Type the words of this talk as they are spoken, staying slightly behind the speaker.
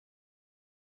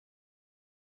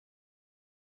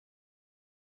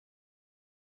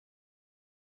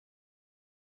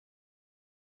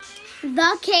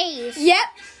The case. Yep.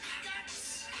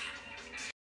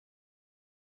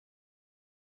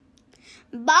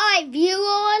 Bye,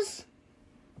 viewers.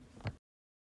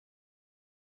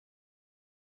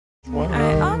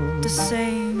 I ought to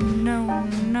say no,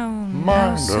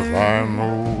 Mind if I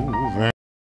move?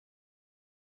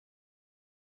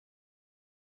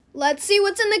 Let's see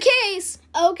what's in the case.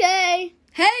 Okay.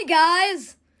 Hey,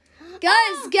 guys.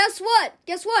 Guess what?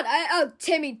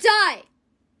 Timmy, die.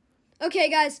 Okay,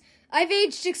 guys, I've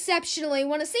aged exceptionally.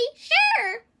 Want to see?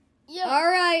 Sure. Yeah. All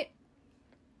right.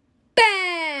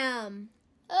 Bam.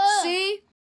 See?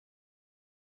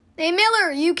 Hey,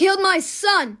 Miller, you killed my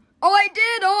son. Oh, I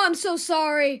did? Oh, I'm so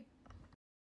sorry.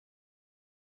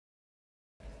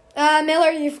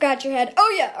 Miller, you forgot your head.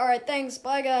 Oh, yeah. All right, thanks.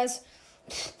 Bye, guys.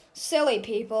 Silly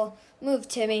people. Move,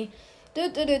 Timmy.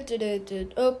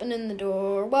 Opening the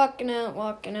door. Walking out.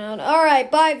 All right,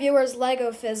 bye, viewers.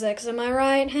 Lego physics. Am I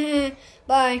right?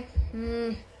 Bye.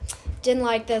 Didn't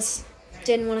like this.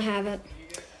 Didn't want to have it.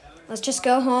 Let's just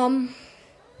go home.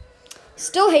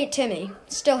 Still hate Timmy.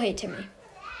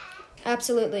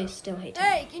 Absolutely still hate Timmy.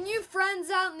 Hey, can you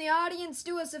friends out in the audience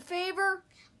do us a favor?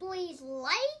 Please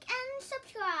like and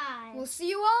subscribe. We'll see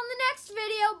you all in the next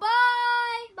video.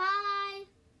 Bye. Bye.